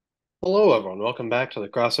Hello, everyone. Welcome back to the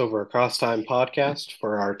Crossover Across Time podcast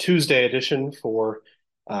for our Tuesday edition for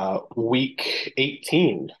week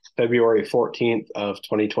 18, February 14th of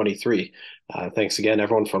 2023. Thanks again,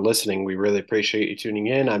 everyone, for listening. We really appreciate you tuning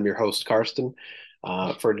in. I'm your host, Karston.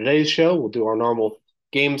 For today's show, we'll do our normal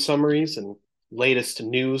game summaries and latest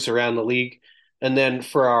news around the league. And then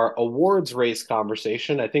for our awards race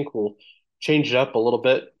conversation, I think we'll change it up a little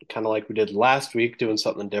bit, kind of like we did last week, doing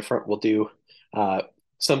something different. We'll do uh,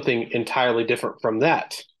 something entirely different from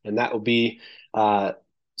that. And that will be uh,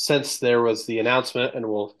 since there was the announcement, and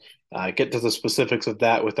we'll get to the specifics of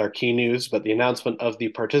that with our key news, but the announcement of the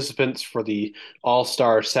participants for the All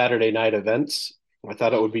Star Saturday night events. I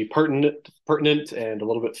thought it would be pertinent, and a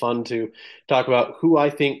little bit fun to talk about who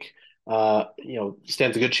I think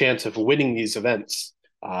stands a good chance of winning these events,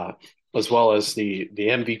 as well as the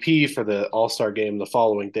MVP for the All Star game the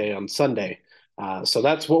following day on Sunday. So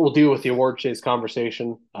that's what we'll do with the award chase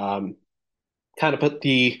conversation. Kind of put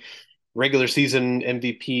the regular season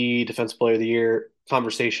MVP, Defensive Player of the Year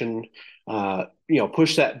conversation,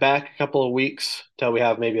 push that back a couple of weeks until we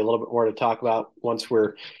have maybe a little bit more to talk about. Once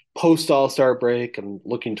we're post All Star break and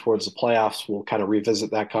looking towards the playoffs, we'll kind of revisit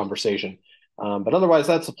that conversation. But otherwise,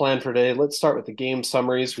 that's the plan for today. Let's start with the game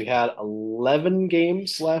summaries. We had 11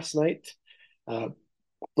 games last night. Uh,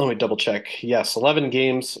 Let me double check. Yes, 11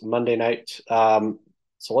 games Monday night.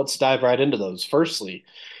 So let's dive right into those. Firstly,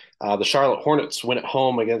 the Charlotte Hornets win at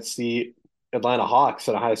home against the Atlanta Hawks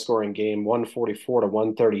in a high scoring game, 144 to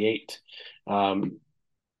 138. Um,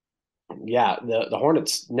 yeah, the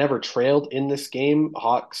Hornets never trailed in this game.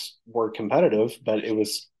 Hawks were competitive, but it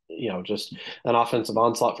was, just an offensive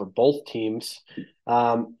onslaught for both teams.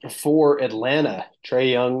 For Atlanta,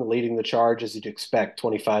 Trae Young leading the charge as you'd expect,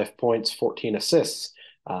 25 points, 14 assists,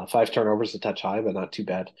 five turnovers, a touch high, but not too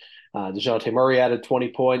bad. DeJounte Murray added 20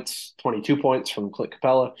 points, 22 points from Clint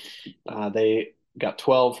Capella. They got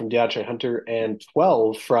 12 from DeAndre Hunter and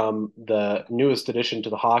 12 from the newest addition to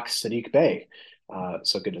the Hawks, Sadiq Bey.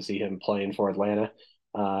 So good to see him playing for Atlanta.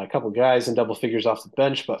 A couple guys in double figures off the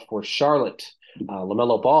bench, but for Charlotte,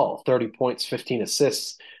 LaMelo Ball, 30 points, 15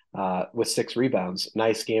 assists with six rebounds.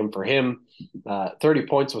 Nice game for him. 30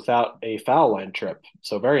 points without a foul line trip.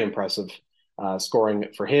 So very impressive scoring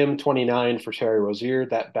for him. 29 for Terry Rozier,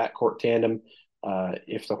 that backcourt tandem.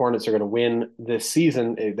 If the Hornets are going to win this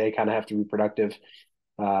season, they kind of have to be productive.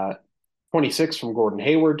 26 from Gordon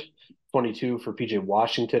Hayward, 22 for PJ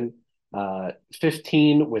Washington,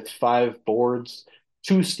 15 with five boards,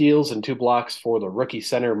 two steals and two blocks for the rookie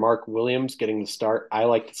center, Mark Williams, getting the start. I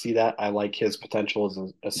like to see that. I like his potential as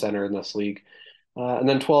a center in this league. And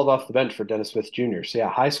then 12 off the bench for Dennis Smith Jr. So, yeah,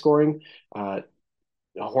 high scoring.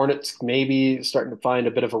 Hornets maybe starting to find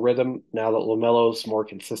a bit of a rhythm now that LaMelo's more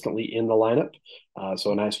consistently in the lineup.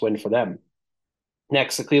 So, a nice win for them.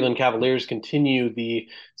 Next, the Cleveland Cavaliers continue the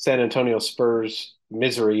San Antonio Spurs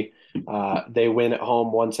misery. They win at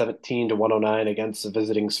home 117 to 109 against the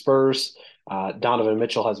visiting Spurs. Donovan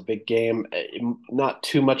Mitchell has a big game. Not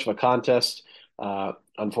too much of a contest,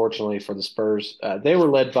 unfortunately, for the Spurs. They were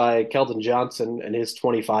led by Keldon Johnson and his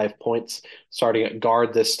 25 points, starting at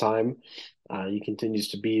guard this time. He continues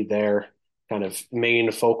to be their kind of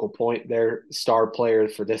main focal point, their star player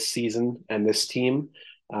for this season and this team.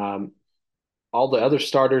 All the other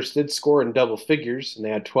starters did score in double figures, and they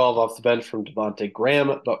had 12 off the bench from Devontae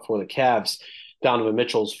Graham. But for the Cavs, Donovan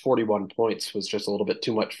Mitchell's 41 points was just a little bit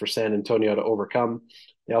too much for San Antonio to overcome.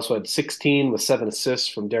 They also had 16 with seven assists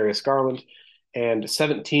from Darius Garland and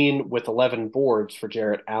 17 with 11 boards for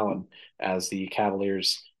Jarrett Allen as the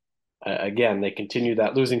Cavaliers. Again, they continue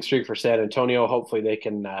that losing streak for San Antonio. Hopefully, they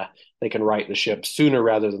can right the ship sooner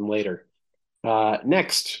rather than later.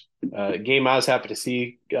 Next, game I was happy to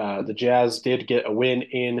see. The Jazz did get a win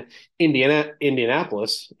in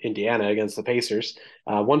Indianapolis, Indiana, against the Pacers,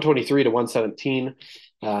 123 to 117.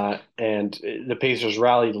 And the Pacers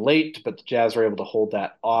rallied late, but the Jazz were able to hold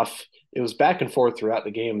that off. It was back and forth throughout the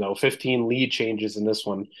game, though. 15 lead changes in this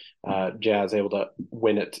one. Jazz able to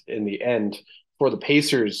win it in the end. For the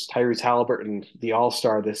Pacers, Tyrese Halliburton, the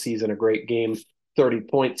All-Star this season, a great game, 30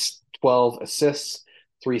 points, 12 assists,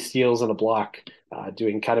 three steals and a block,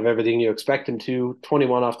 doing kind of everything you expect him to.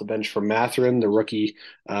 21 off the bench for Mathurin, the rookie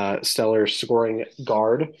stellar scoring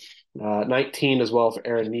guard. 19 as well for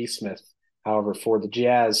Aaron Nesmith. However, for the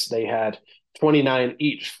Jazz, they had 29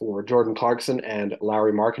 each for Jordan Clarkson and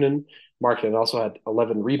Lauri Markkanen. Markkanen also had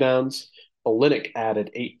 11 rebounds. Olynyk added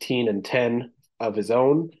 18 and 10 of his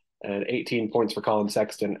own, and 18 points for Colin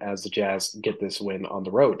Sexton as the Jazz get this win on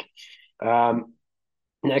the road.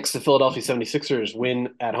 Next, the Philadelphia 76ers win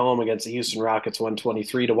at home against the Houston Rockets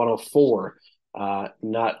 123 to 104.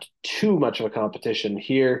 Not too much of a competition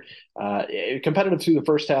here. Competitive through the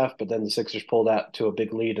first half, but then the Sixers pulled out to a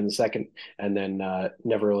big lead in the second, and then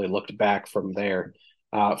never really looked back from there.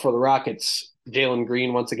 For the Rockets, Jalen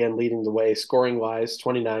Green once again leading the way scoring wise,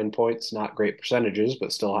 29 points, not great percentages,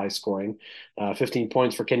 but still high scoring. 15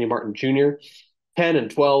 points for Kenyon Martin Jr., 10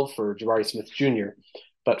 and 12 for Jabari Smith Jr.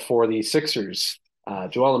 But for the Sixers,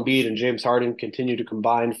 Joel Embiid and James Harden continue to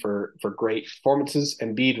combine for great performances.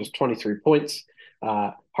 Embiid was 23 points.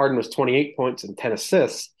 Harden was 28 points and 10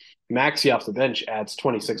 assists. Maxey off the bench adds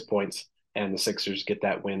 26 points, and the Sixers get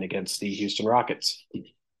that win against the Houston Rockets.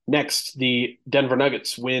 Next, the Denver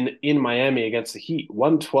Nuggets win in Miami against the Heat,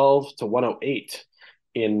 112-108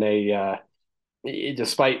 in a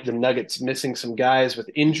despite the Nuggets missing some guys with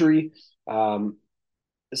injury.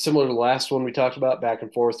 Similar to the last one we talked about, back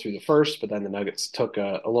and forth through the first, but then the Nuggets took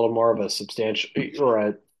a little more of a substantial or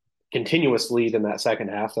a continuous lead in that second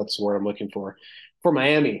half. That's the word I'm looking for. For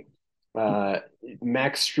Miami,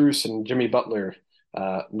 Max Strus and Jimmy Butler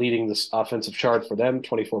leading this offensive charge for them,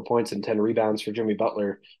 24 points and 10 rebounds for Jimmy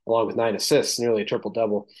Butler, along with 9 assists, nearly a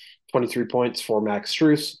triple-double. 23 points for Max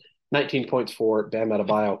Strus, 19 points for Bam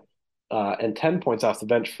Adebayo, and 10 points off the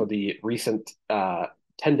bench for the recent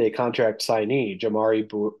 10-day contract signee, Jamari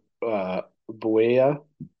Buea.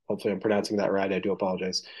 Hopefully I'm pronouncing that right. I do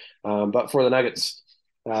apologize. But for the Nuggets,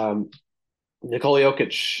 Nikola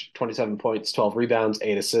Jokic, 27 points, 12 rebounds,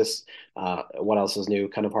 8 assists. What else is new?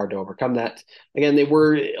 Kind of hard to overcome that. Again, they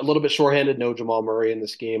were a little bit shorthanded. No Jamal Murray in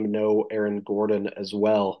this game, no Aaron Gordon as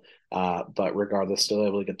well. But regardless, still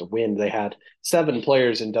able to get the win. They had 7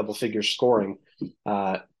 players in double figure scoring,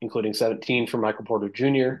 including 17 for Michael Porter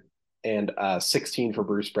Jr., and 16 for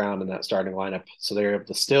Bruce Brown in that starting lineup. So they're able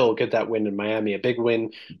to still get that win in Miami, a big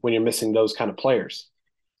win when you're missing those kind of players.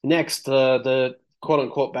 Next, the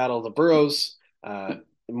quote-unquote Battle of the Boroughs,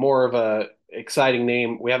 more of a exciting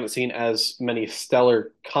name. We haven't seen as many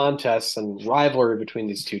stellar contests and rivalry between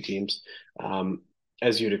these two teams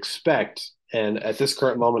as you'd expect. And at this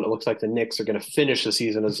current moment, it looks like the Knicks are going to finish the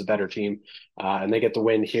season as a better team, and they get the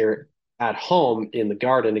win here at home in the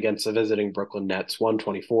Garden against the visiting Brooklyn Nets,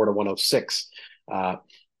 124-106.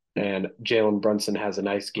 And Jalen Brunson has a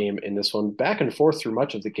nice game in this one, back and forth through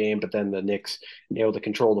much of the game, but then the Knicks able to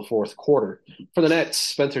control the fourth quarter. For the Nets,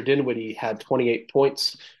 Spencer Dinwiddie had 28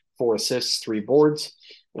 points, 4 assists, 3 boards,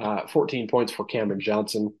 14 points for Cameron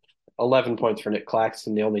Johnson, 11 points for Nick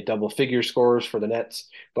Claxton, the only double-figure scorers for the Nets.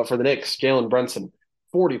 But for the Knicks, Jalen Brunson,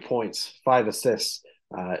 40 points, 5 assists,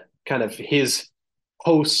 kind of his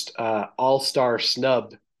post all-star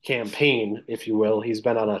snub campaign, if you will. He's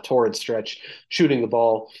been on a torrid stretch, shooting the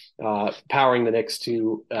ball, powering the Knicks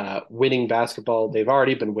to winning basketball. They've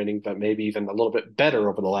already been winning, but maybe even a little bit better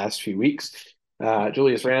over the last few weeks.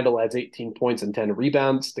 Julius Randle adds 18 points and 10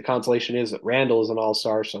 rebounds. The consolation is that Randle is an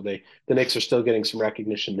all-star, so the Knicks are still getting some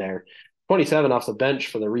recognition there. 27 off the bench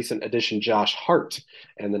for the recent addition Josh Hart,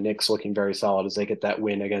 and the Knicks looking very solid as they get that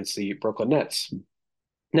win against the Brooklyn Nets.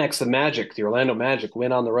 Next, the Orlando Magic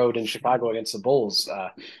win on the road in Chicago against the Bulls.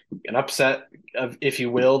 An upset, if you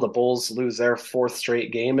will. The Bulls lose their 4th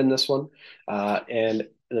straight game in this one. And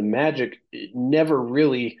the Magic never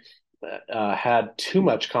really had too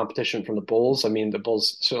much competition from the Bulls. I mean, the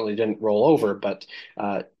Bulls certainly didn't roll over, but,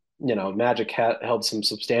 Magic held some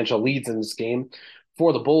substantial leads in this game.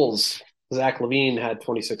 For the Bulls, Zach LaVine had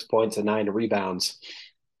 26 points and 9 rebounds.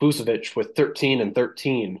 Vucevic with 13 and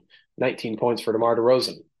 13. 19 points for DeMar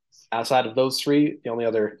DeRozan. Outside of those 3, the only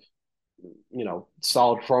other,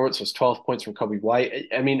 solid performance was 12 points from Kobe White.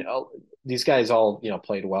 I mean, these guys all,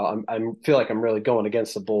 played well. I feel like I'm really going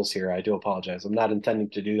against the Bulls here. I do apologize. I'm not intending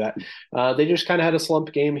to do that. They just kind of had a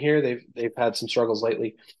slump game here. They've had some struggles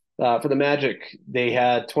lately. For the Magic, they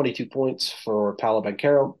had 22 points for Paolo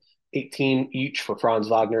Banchero, 18 each for Franz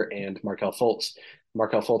Wagner and Markelle Fultz.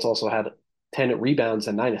 Markelle Fultz also had 10 rebounds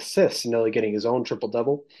and 9 assists, nearly getting his own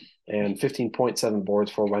triple-double, and 15.7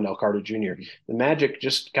 boards for Wendell Carter Jr. The Magic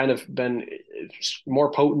just kind of been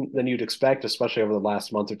more potent than you'd expect, especially over the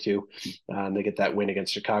last month or two. And they get that win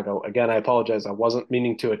against Chicago. Again, I apologize. I wasn't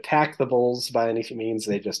meaning to attack the Bulls by any means.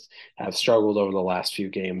 They just have struggled over the last few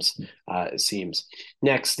games, it seems.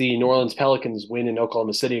 Next, the New Orleans Pelicans win in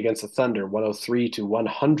Oklahoma City against the Thunder,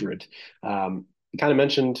 103-100. Kind of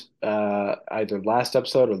mentioned either last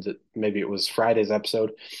episode or maybe it was Friday's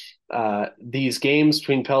episode. These games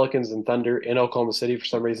between Pelicans and Thunder in Oklahoma City, for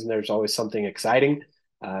some reason, there's always something exciting.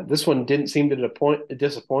 This one didn't seem to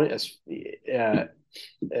disappoint as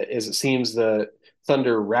it seems the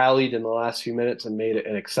Thunder rallied in the last few minutes and made it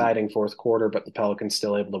an exciting fourth quarter, but the Pelicans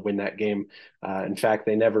still able to win that game. In fact,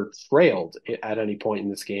 they never trailed at any point in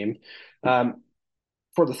this game.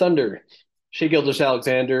 For the Thunder, Shea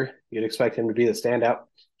Gilgeous-Alexander, you'd expect him to be the standout.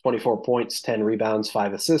 24 points, 10 rebounds,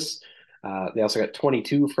 5 assists. They also got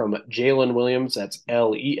 22 from Jalen Williams. That's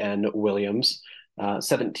Len Williams.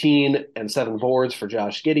 17 and 7 boards for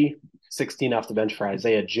Josh Giddey. 16 off the bench for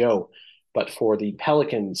Isaiah Joe. But for the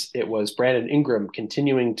Pelicans, it was Brandon Ingram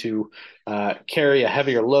continuing to carry a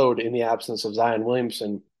heavier load in the absence of Zion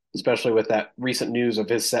Williamson, especially with that recent news of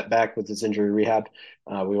his setback with his injury rehab.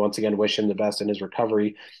 We once again wish him the best in his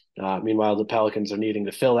recovery. Meanwhile, the Pelicans are needing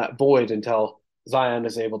to fill that void until Zion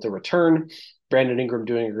is able to return. Brandon Ingram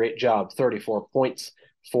doing a great job, 34 points,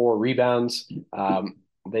 4 rebounds.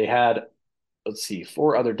 They had,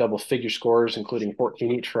 four other double-figure scorers, including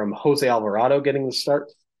 14 each from Jose Alvarado getting the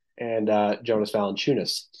start and Jonas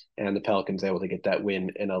Valanciunas. And the Pelicans able to get that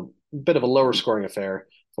win in a bit of a lower scoring affair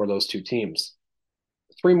for those two teams.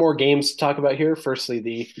 3 more games to talk about here. Firstly,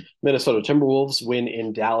 the Minnesota Timberwolves win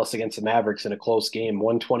in Dallas against the Mavericks in a close game,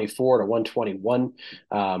 124 to 121.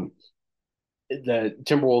 The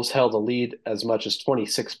Timberwolves held a lead as much as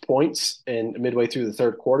 26 points in midway through the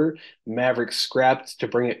third quarter. Mavericks scrapped to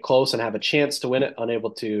bring it close and have a chance to win it,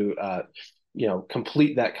 unable to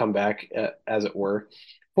complete that comeback, as it were.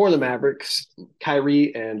 For the Mavericks,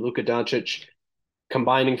 Kyrie and Luka Doncic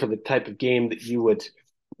combining for the type of game that you would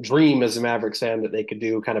dream as a Mavericks fan that they could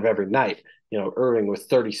do kind of every night. Irving with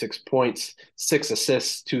 36 points, 6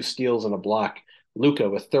 assists, 2 steals, and a block. Luka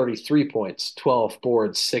with 33 points, 12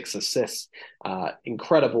 boards, 6 assists.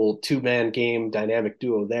 Incredible two-man game, dynamic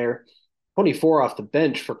duo there. 24 off the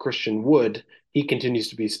bench for Christian Wood. He continues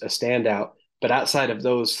to be a standout. But outside of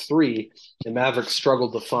those 3, the Mavericks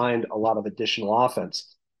struggled to find a lot of additional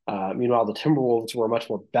offense. Meanwhile, the Timberwolves were a much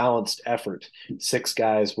more balanced effort. 6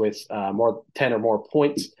 guys with 10 or more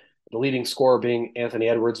points. The leading scorer being Anthony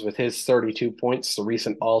Edwards with his 32 points, the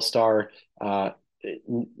recent All-Star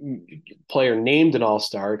player named an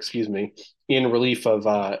All-Star, in relief of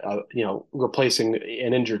replacing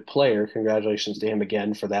an injured player. Congratulations to him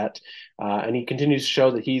again for that. And he continues to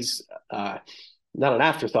show that he's not an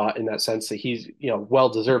afterthought in that sense, that he's well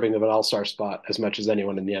deserving of an all-star spot as much as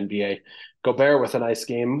anyone in the NBA. Gobert with a nice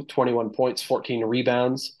game, 21 points, 14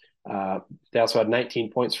 rebounds. They also had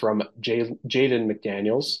 19 points from Jaden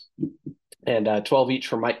McDaniels and 12 each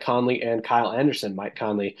from Mike Conley and Kyle Anderson. Mike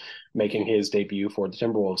Conley making his debut for the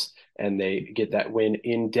Timberwolves, and they get that win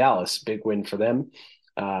in Dallas. Big win for them.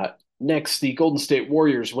 Next, the Golden State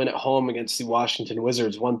Warriors win at home against the Washington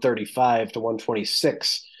Wizards, 135 to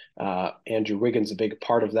 126. Andrew Wiggins a big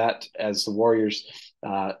part of that, as the Warriors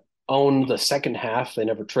own the second half. They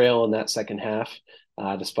never trail in that second half,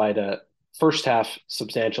 despite a first half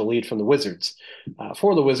substantial lead from the Wizards.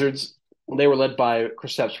 For the Wizards, they were led by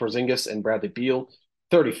Kristaps Porzingis and Bradley Beal.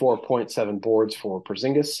 34.7 boards for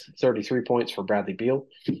Porzingis, 33 points for Bradley Beal,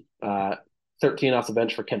 13 off the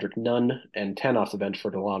bench for Kendrick Nunn, and 10 off the bench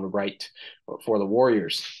for DeLon Wright for the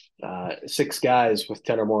Warriors. 6 guys with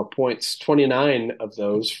 10 or more points, 29 of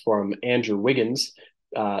those from Andrew Wiggins,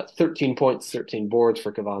 13 points, 13 boards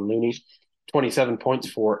for Kevon Looney, 27 points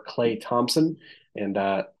for Klay Thompson, and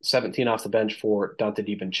 17 off the bench for Dante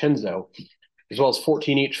DiVincenzo, as well as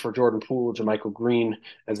 14 each for Jordan Poole, JaMychal Green,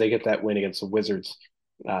 as they get that win against the Wizards.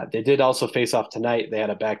 They did also face off tonight. They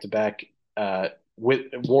had a back-to-back with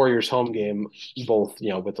Warriors home game, both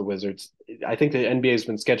with the Wizards. I think the NBA has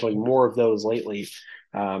been scheduling more of those lately.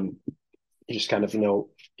 Just kind of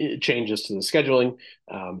changes to the scheduling.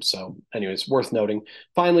 So anyways, worth noting.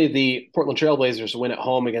 Finally, the Portland Trailblazers win at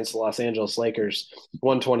home against the Los Angeles Lakers,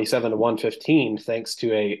 127 to 115, thanks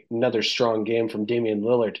to another strong game from Damian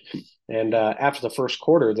Lillard. And after the first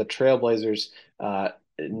quarter, the Trailblazers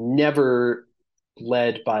never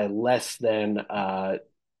led by less than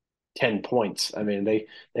 10 points. I mean,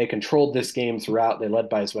 they controlled this game throughout. They led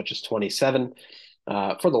by as much as 27.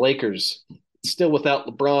 For the Lakers, still without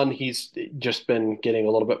LeBron, he's just been getting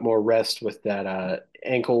a little bit more rest with that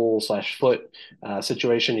ankle/foot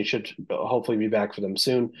situation. He should hopefully be back for them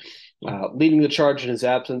soon. Leading the charge in his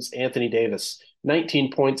absence, Anthony Davis,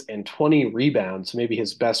 19 points and 20 rebounds, maybe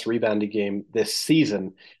his best rebounding game this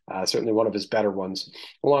season, certainly one of his better ones,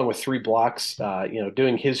 along with 3 blocks,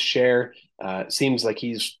 doing his share. Seems like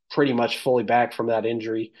he's pretty much fully back from that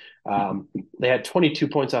injury. They had 22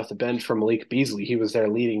 points off the bench from Malik Beasley. He was their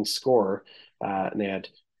leading scorer. And they had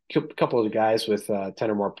a couple of the guys with 10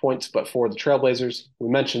 or more points. But for the Trailblazers, we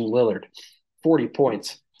mentioned Lillard, 40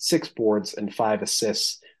 points, 6 boards, and 5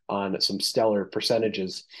 assists on some stellar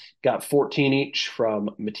percentages. Got 14 each from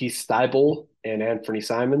Matisse Thybulle and Anthony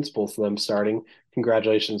Simons, both of them starting.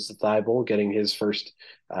 Congratulations to Thybulle getting his first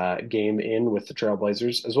game in with the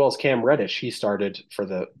Trailblazers, as well as Cam Reddish. He started for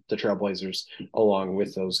the Trailblazers along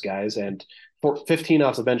with those guys. And 15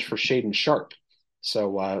 off the bench for Shaden Sharp.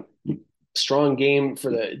 So strong game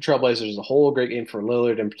for the Trailblazers as a whole, great game for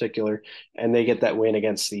Lillard in particular, and they get that win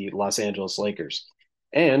against the Los Angeles Lakers.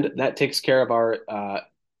 And that takes care of our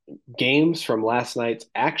games from last night's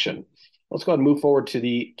action. Let's go ahead and move forward to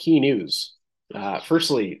the key news.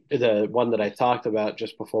 Firstly, the one that I talked about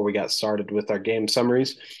just before we got started with our game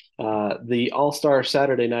summaries, the All-Star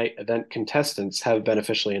Saturday night event contestants have been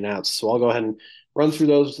officially announced. So I'll go ahead and run through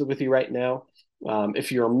those with you right now.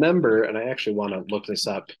 If you remember, and I actually want to look this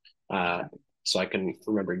up so I can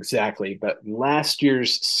remember exactly, but last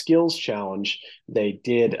year's skills challenge, they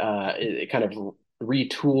did it kind of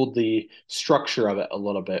retooled the structure of it a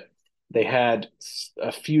little bit. They had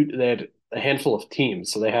a handful of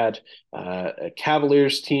teams. So they had a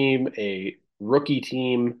Cavaliers team, a rookie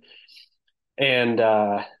team, and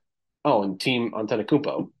and Team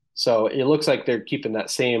Antetokounmpo. So it looks like they're keeping that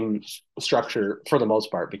same structure for the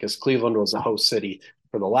most part because Cleveland was the host city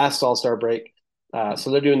for the last All-Star break.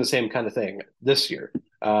 So they're doing the same kind of thing this year.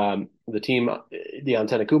 The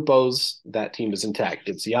Antetokounmpos, that team is intact.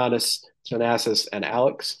 It's Giannis, Thanasis, and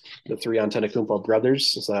Alex, the three Antetokounmpo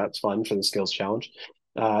brothers. So that's fun for the skills challenge.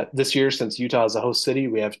 This year, since Utah is the host city,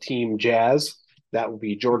 we have Team Jazz. That will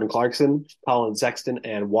be Jordan Clarkson, Colin Sexton,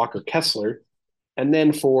 and Walker Kessler. And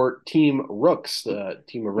then for Team Rooks, the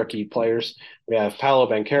team of rookie players, we have Paolo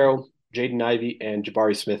Banchero, Jaden Ivey, and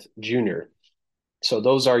Jabari Smith Jr. So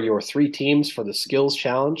those are your three teams for the skills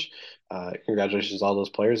challenge. Congratulations to all those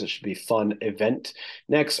players. It should be a fun event.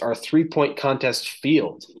 Next, our three-point contest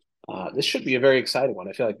field. This should be a very exciting one.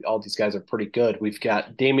 I feel like all these guys are pretty good. We've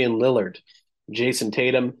got Damian Lillard, Jason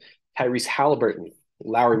Tatum, Tyrese Halliburton,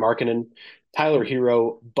 Lauri Markkanen, Tyler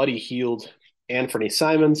Hero, Buddy Hield, Anthony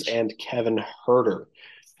Simons, and Kevin Huerter.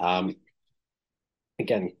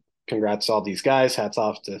 Again, congrats to all these guys. Hats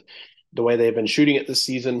off to the way they've been shooting it this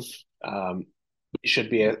season. It should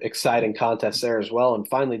be an exciting contest there as well. And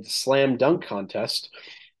finally, the slam dunk contest.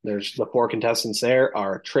 There's the four contestants there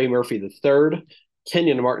are Trey Murphy III,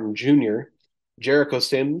 Kenyon Martin Jr., Jericho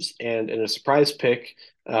Sims, and in a surprise pick,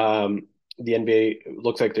 the NBA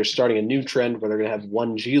looks like they're starting a new trend where they're going to have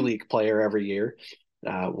one G League player every year.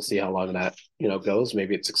 We'll see how long that goes.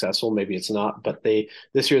 Maybe it's successful, maybe it's not. But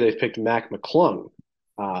this year they've picked Mac McClung.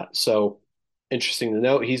 So interesting to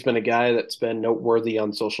note, he's been a guy that's been noteworthy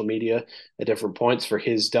on social media at different points for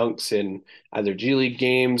his dunks in either G League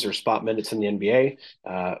games or spot minutes in the NBA,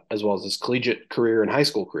 as well as his collegiate career and high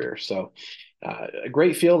school career. So a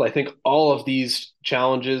great field. I think all of these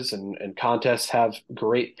challenges and contests have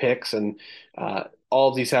great picks, and all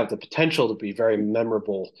of these have the potential to be very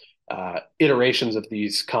memorable iterations of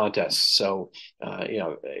these contests. So,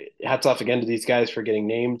 hats off again to these guys for getting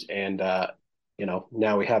named. And,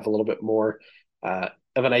 now we have a little bit more of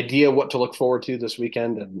an idea what to look forward to this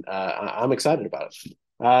weekend. And I'm excited about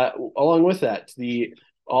it. Along with that, the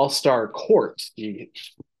All-Star Court, the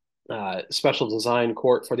special design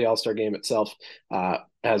court for the All-Star game itself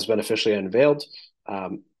has been officially unveiled.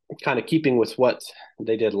 Kind of keeping with what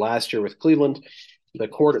they did last year with Cleveland, the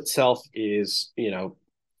court itself is,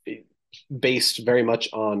 based very much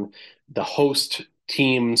on the host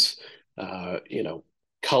team's,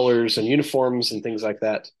 colors and uniforms and things like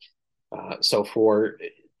that. So for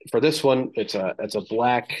this one, it's a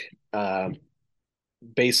black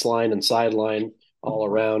baseline and sideline all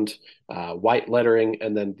around, white lettering,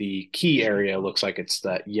 and then the key area looks like it's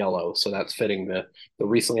that yellow. So that's fitting the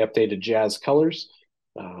recently updated Jazz colors.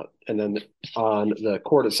 And then on the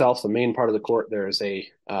court itself, the main part of the court, there is a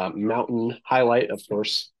mountain highlight. Of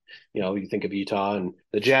course, you think of Utah and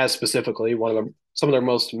the Jazz specifically. Some of their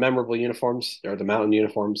most memorable uniforms are the mountain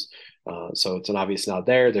uniforms. So it's an obvious nod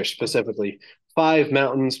there. There's specifically 5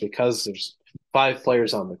 mountains because there's 5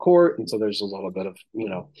 players on the court, and so there's a little bit of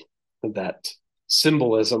that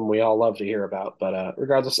symbolism we all love to hear about. But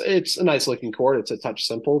regardless, it's a nice looking court. It's a touch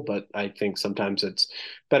simple, but I think sometimes it's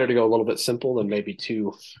better to go a little bit simple than maybe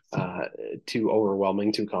too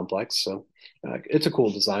overwhelming, too complex. So it's a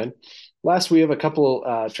cool design. Last, we have a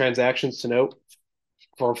couple transactions to note.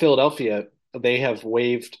 For Philadelphia, they have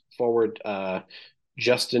waived forward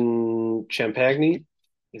Justin Champagny.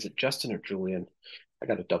 Is it Justin or Julian? I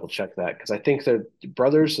got to double check that because I think they're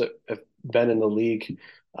brothers that have been in the league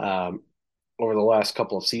over the last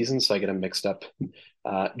couple of seasons, so I get them mixed up.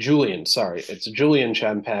 Julian, sorry, it's Julian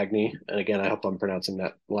Champagny, and again, I hope I'm pronouncing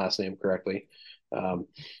that last name correctly.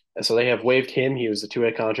 So they have waived him. He was a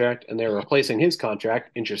 2-way contract, and they're replacing his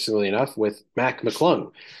contract, interestingly enough, with Mac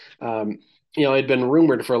McClung. It had been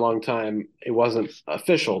rumored for a long time. It wasn't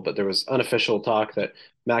official, but there was unofficial talk that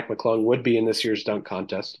Mac McClung would be in this year's dunk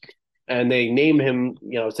contest. and they name him,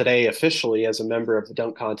 today officially as a member of the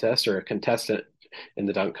dunk contest or a contestant in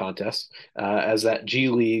the dunk contest as that G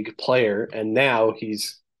League player, and now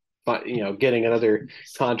he's getting another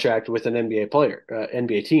contract with an NBA player,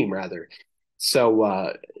 NBA team rather.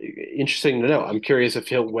 So interesting to know. I'm curious if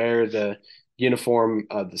he'll wear the uniform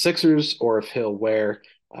of the Sixers or if he'll wear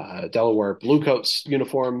Delaware Bluecoats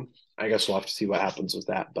uniform. I guess we'll have to see what happens with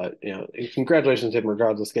that. But congratulations to him,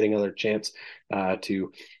 regardless, getting another chance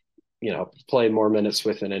to play more minutes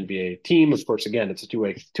with an NBA team. Of course, again, it's a two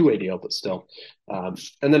way deal, but still.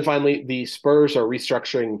 And then finally, the Spurs are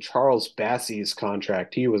restructuring Charles Bassey's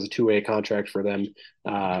contract. He was a two-way contract for them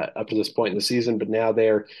up to this point in the season, but now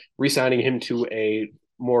they're re-signing him to a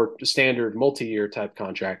more standard multi-year type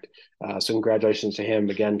contract. So congratulations to him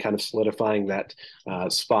again, kind of solidifying that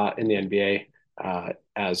spot in the NBA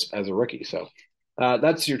as a rookie. So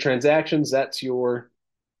that's your transactions. That's your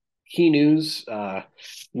key news.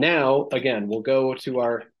 Now, again, we'll go to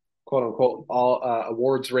our quote unquote all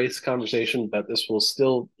awards race conversation, but this will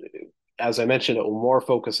still, as I mentioned, it will more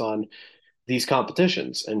focus on these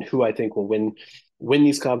competitions and who I think will win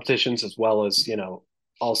these competitions, as well as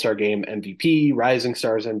All-Star Game MVP, Rising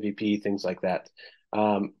Stars MVP, things like that.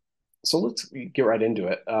 So let's get right into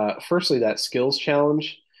it. Firstly, that skills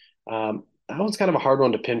challenge. That one's kind of a hard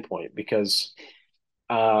one to pinpoint because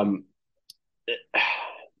um,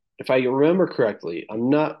 if I remember correctly, I'm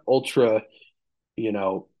not ultra, you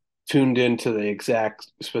know, tuned into the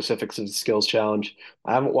exact specifics of the skills challenge.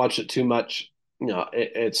 I haven't watched it too much.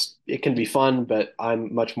 It can be fun, but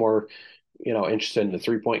I'm much more, interested in the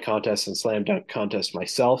 3-point contest and slam dunk contest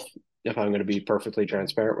myself, if I'm going to be perfectly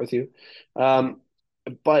transparent with you.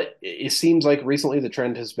 But it seems like recently the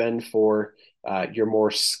trend has been for your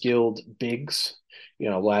more skilled bigs.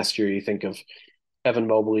 Last year you think of Evan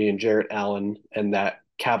Mobley and Jarrett Allen and that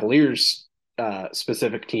Cavaliers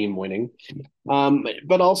specific team winning.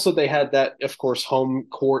 But also they had that, of course, home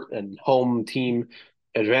court and home team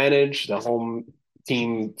advantage, the home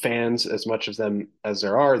team fans, as much of them as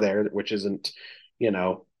there are there, which isn't,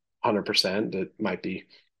 100%. It might be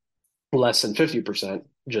less than 50%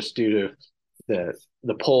 just due to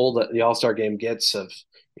the pull that the All-Star game gets of,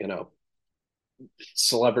 you know,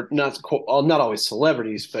 celebrity, not always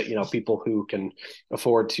celebrities, but people who can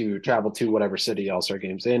afford to travel to whatever city All-Star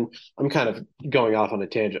games in. I'm kind of going off on a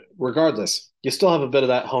tangent. Regardless, you still have a bit of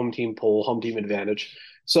that home team pull, home team advantage.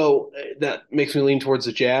 So that makes me lean towards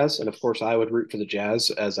the Jazz, and of course I would root for the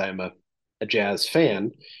Jazz as I'm a Jazz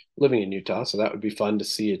fan living in Utah. So that would be fun to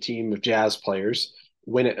see a team of Jazz players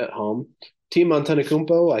win it at home. Team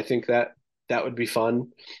Antetokounmpo, I think that would be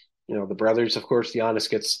fun. The brothers, of course, Giannis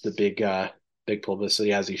gets the big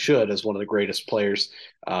publicity, as he should, as one of the greatest players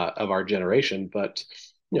of our generation. But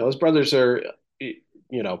his brothers are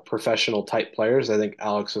professional type players. I think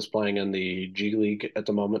Alex is playing in the G League at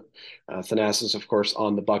the moment. Thanasis, of course,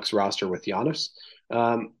 on the Bucks roster with Giannis.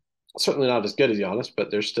 Certainly not as good as Giannis,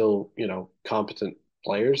 but they're still competent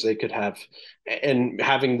players. They could have, and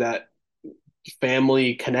having that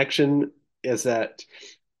family connection is that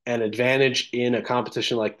an advantage in a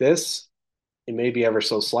competition like this. It may be ever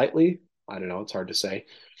so slightly. I don't know. It's hard to say.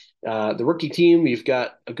 The rookie team, you've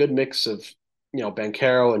got a good mix of,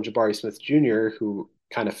 Banchero and Jabari Smith Jr., who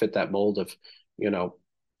kind of fit that mold of,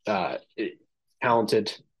 uh,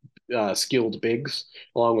 talented, skilled bigs,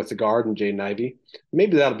 along with the guard and Jaden Ivey.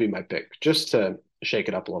 Maybe that'll be my pick, just to shake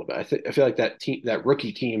it up a little bit. I feel like that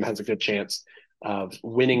rookie team has a good chance of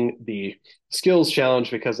winning the skills challenge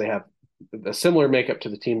because they have a similar makeup to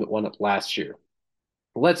the team that won it last year.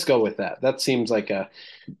 Let's go with that. That seems like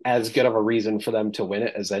as good of a reason for them to win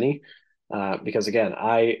it as any. Because again,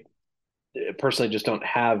 I personally just don't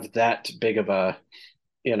have that big of a,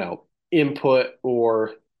 input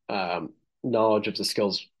or knowledge of the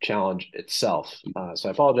skills challenge itself. So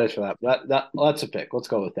I apologize for that. That's a pick. Let's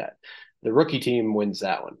go with that. The rookie team wins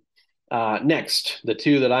that one. Next, the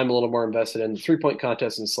two that I'm a little more invested in, the 3-point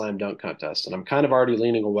contest and slam dunk contest. And I'm kind of already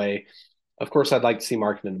leaning away. Of course, I'd like to see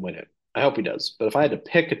Markkanen win it. I hope he does. But if I had to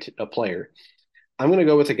pick a player, I'm going to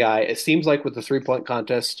go with a guy. It seems like with the 3-point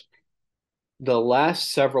contest, the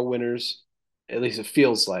last several winners, at least it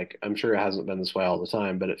feels like, I'm sure it hasn't been this way all the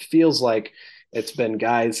time, but it feels like it's been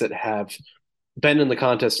guys that have been in the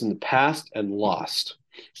contest in the past and lost.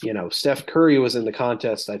 Steph Curry was in the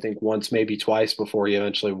contest, I think, once, maybe twice before he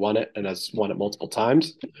eventually won it and has won it multiple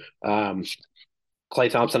times. Klay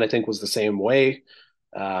Thompson, I think, was the same way.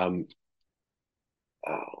 I'm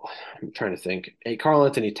trying to think. Hey, Karl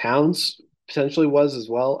Anthony Towns potentially was as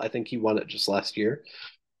well. I think he won it just last year.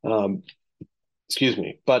 Excuse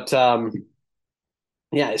me. But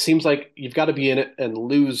Yeah, it seems like you've got to be in it and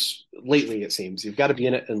lose. Lately, it seems you've got to be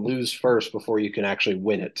in it and lose first before you can actually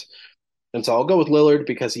win it. And so I'll go with Lillard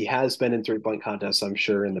because he has been in 3-point contests, I'm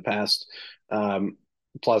sure, in the past. Um,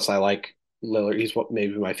 Plus, I like Lillard. He's what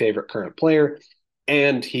maybe my favorite current player,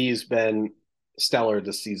 and he's been stellar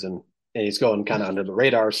this season. And he's going kind of under the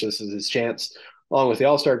radar, so this is his chance, along with the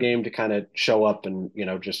All Star game, to kind of show up and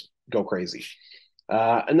just go crazy.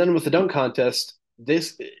 And then with the dunk contest,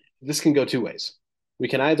 this can go two ways. We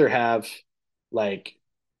can either have like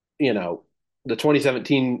you know the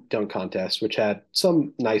 2017 dunk contest, which had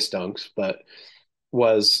some nice dunks, but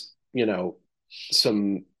was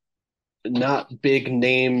some not big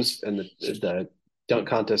names, and the dunk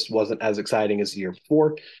contest wasn't as exciting as the year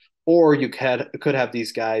before. Or you could have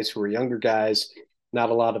these guys who are younger guys,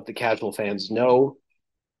 not a lot of the casual fans know,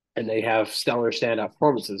 and they have stellar standout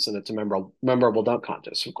performances, and it's a memorable dunk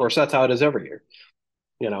contest. Of course, that's how it is every year.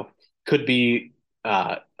 You know, could be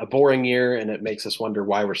a boring year, and it makes us wonder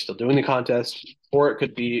why we're still doing the contest, or it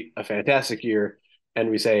could be a fantastic year,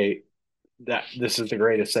 and we say that this is the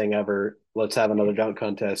greatest thing ever. Let's have another dunk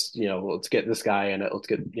contest. Let's get this guy in it. Let's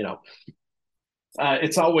get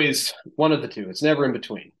it's always one of the two. It's never in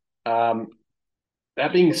between. Um,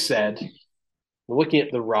 that being said, looking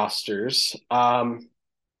at the rosters,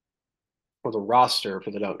 or the roster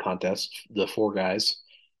for the dunk contest, the four guys,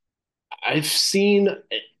 I've seen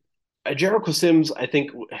Jericho Sims, I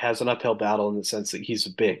think, has an uphill battle in the sense that he's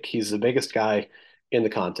the biggest guy in the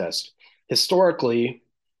contest. Historically,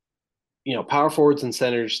 power forwards and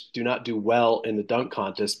centers do not do well in the dunk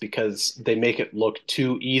contest because they make it look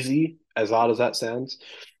too easy, as odd as that sounds.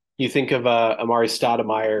 You think of Amari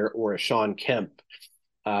Stoudemire or a Sean Kemp.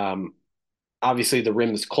 Um, Obviously, the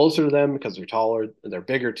rim is closer to them because they're taller and they're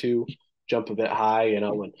bigger too, jump a bit high,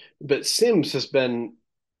 but Sims has been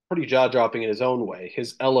pretty jaw dropping in his own way.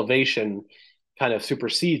 His elevation kind of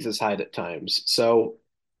supersedes his height at times. So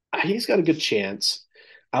he's got a good chance.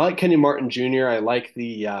 I like Kenny Martin Jr. I like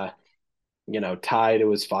the tie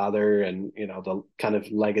to his father and the kind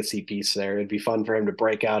of legacy piece there. It'd be fun for him to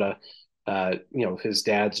break out his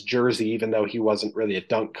dad's jersey, even though he wasn't really a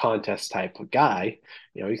dunk contest type of guy.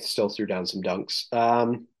 He still threw down some dunks.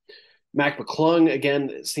 Mac McClung,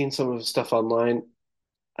 again, seen some of his stuff online.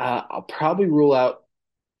 I'll probably rule out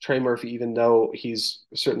Trey Murphy, even though he's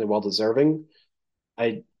certainly well deserving.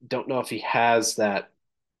 I don't know if he has that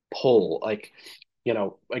pull. Like,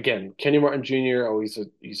 again, Kenny Martin Jr. Oh, he's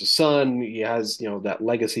a son. He has that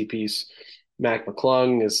legacy piece. Mac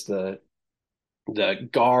McClung is the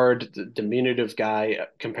guard, the diminutive guy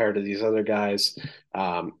compared to these other guys.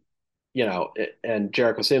 Um, and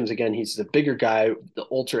Jericho Sims again, he's the bigger guy, the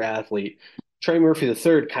ultra athlete. Trey Murphy the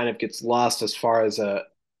third kind of gets lost as far as a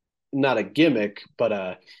not a gimmick, but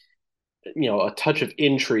a touch of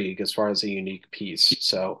intrigue as far as a unique piece.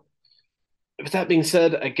 So with that being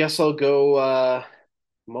said, I guess I'll go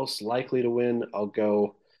most likely to win. I'll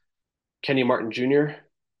go Kenny Martin Jr.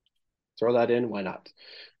 Throw that in. Why not?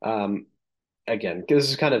 Um, Again, this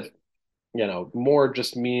is kind of more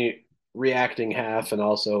just me reacting half and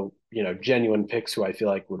also genuine picks who I feel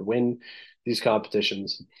like would win these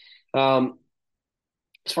competitions. Um,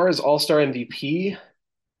 as far as All Star MVP,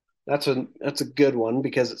 that's a good one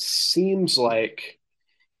because it seems like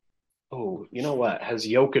oh, you know what? Has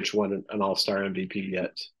Jokic won an All Star MVP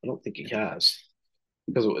yet? I don't think he has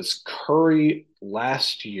because it was Curry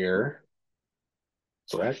last year,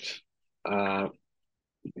 correct? Uh,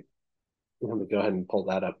 Let me go ahead and pull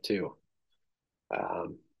that up too.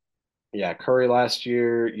 Um, yeah, Curry last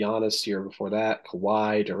year, Giannis year before that,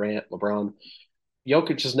 Kawhi, Durant, LeBron.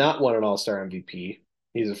 Jokic has not won an All Star MVP.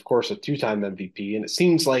 He's of course a two-time MVP, and it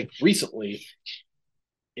seems like recently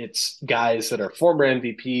it's guys that are former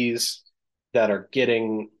MVPs that are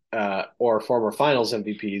getting or former Finals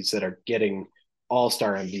MVPs that are getting All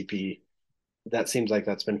Star MVP. That seems like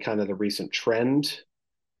that's been kind of the recent trend.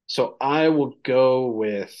 So I will go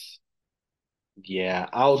with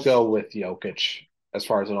I'll go with Jokic as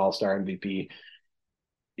far as an All Star MVP.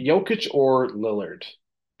 Jokic or Lillard.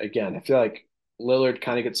 Again, I feel like Lillard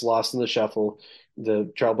kind of gets lost in the shuffle.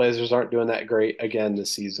 The Trailblazers aren't doing that great again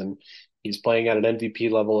this season. He's playing at an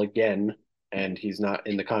MVP level again, and he's not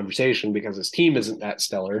in the conversation because his team isn't that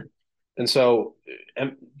stellar. And so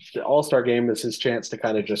the All Star game is his chance to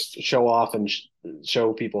kind of just show off and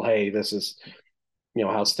show people, hey, this is,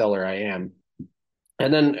 how stellar I am.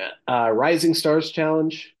 And then Rising Stars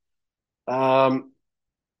Challenge. Um,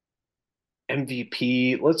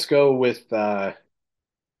 MVP. Let's go with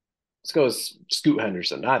Scoot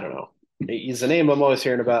Henderson. I don't know. He's a name I'm always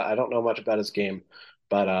hearing about. I don't know much about his game,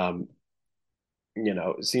 but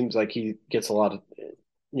it seems like he gets a lot of,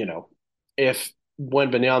 you know, if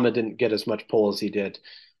when Benyama didn't get as much pull as he did,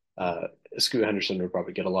 uh, Scoot Henderson would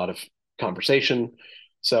probably get a lot of conversation.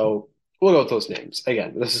 So we'll go with those names.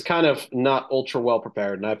 Again, this is kind of not ultra well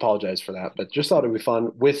prepared, and I apologize for that, but just thought it'd be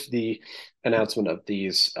fun with the announcement of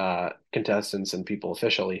these contestants and people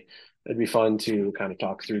officially. It'd be fun to kind of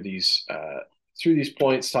talk through these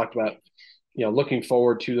points, talk about looking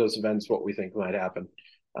forward to those events, what we think might happen.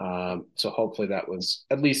 So hopefully that was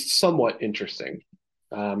at least somewhat interesting.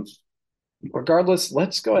 Um, Regardless,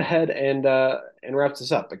 let's go ahead and wrap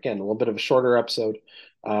this up. Again, a little bit of a shorter episode.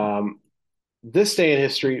 Um, this day in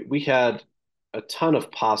history, we had a ton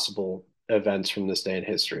of possible events from this day in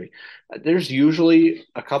history. There's usually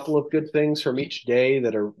a couple of good things from each day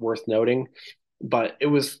that are worth noting, but it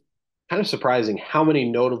was kind of surprising how many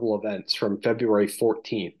notable events from February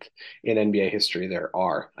 14th in NBA history there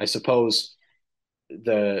are. I suppose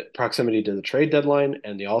the proximity to the trade deadline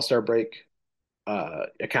and the All-Star break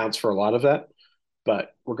accounts for a lot of that.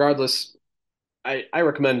 But regardless, I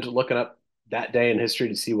recommend looking up that day in history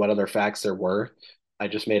to see what other facts there were. I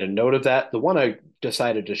just made a note of that. The one I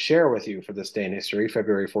decided to share with you for this day in history,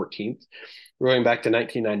 February 14th, going back to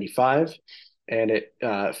 1995, and it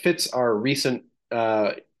fits our recent,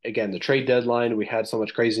 again, the trade deadline. We had so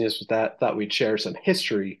much craziness with that. Thought we'd share some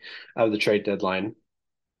history of the trade deadline.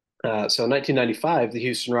 So in 1995, the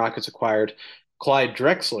Houston Rockets acquired Clyde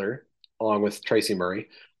Drexler along with Tracy Murray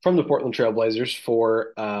from the Portland Trailblazers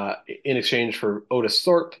for in exchange for Otis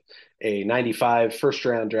Thorpe, a 95 first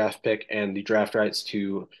round draft pick, and the draft rights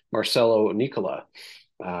to Marcelo Nicola.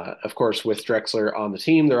 Of course, with Drexler on the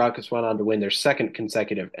team, the Rockets went on to win their second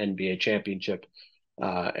consecutive NBA championship,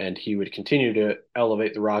 and he would continue to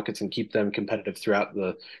elevate the Rockets and keep them competitive throughout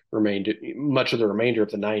much of the remainder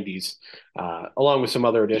of the 90s, along with some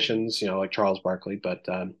other additions, like Charles Barkley. But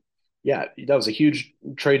yeah, that was a huge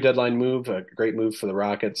trade deadline move, a great move for the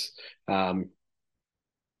Rockets.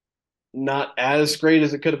 Not as great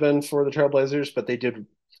as it could have been for the Trailblazers, but they did,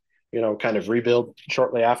 kind of rebuild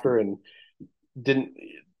shortly after and didn't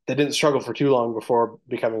they didn't struggle for too long before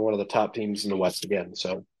becoming one of the top teams in the West again.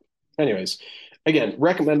 So, anyways, again,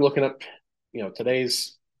 recommend looking up,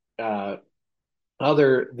 today's uh,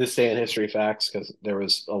 other this day in history facts because there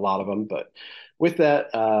was a lot of them. But with that,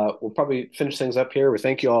 we'll probably finish things up here. We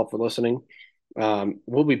thank you all for listening.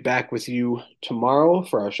 We'll be back with you tomorrow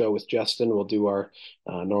for our show with Justin. We'll do our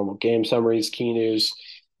normal game summaries, key news.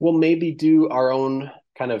 We'll maybe do our own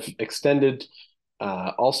kind of extended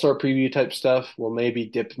all-star preview type stuff. We'll maybe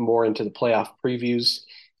dip more into the playoff previews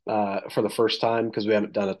for the first time because we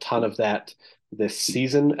haven't done a ton of that this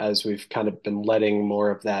season as we've kind of been letting more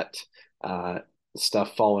of that uh,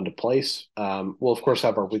 stuff fall into place. We'll, of course,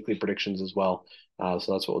 have our weekly predictions as well.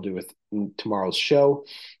 So that's what we'll do with tomorrow's show.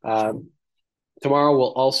 Tomorrow,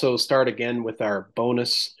 we'll also start again with our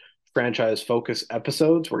bonus franchise focus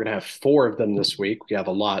episodes. We're going to have 4 of them this week. We have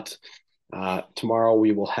a lot. Tomorrow,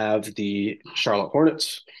 we will have the Charlotte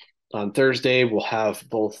Hornets. On Thursday, we'll have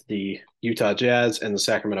both the Utah Jazz and the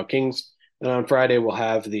Sacramento Kings. And on Friday, we'll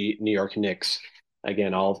have the New York Knicks.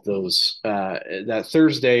 Again, all of those. That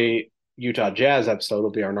Thursday Utah Jazz episode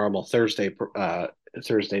will be our normal Thursday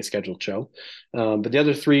scheduled show. But the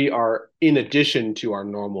other 3 are in addition to our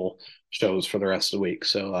normal shows for the rest of the week.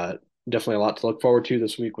 So definitely a lot to look forward to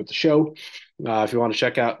this week with the show. If you want to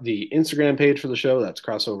check out the Instagram page for the show, that's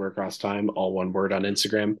Crossover Across Time, all one word on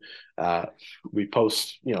Instagram. We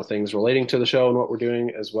post, things relating to the show and what we're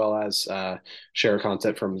doing, as well as share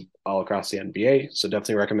content from all across the NBA. So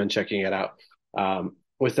definitely recommend checking it out.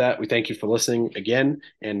 With that, we thank you for listening again,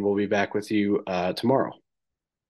 and we'll be back with you tomorrow.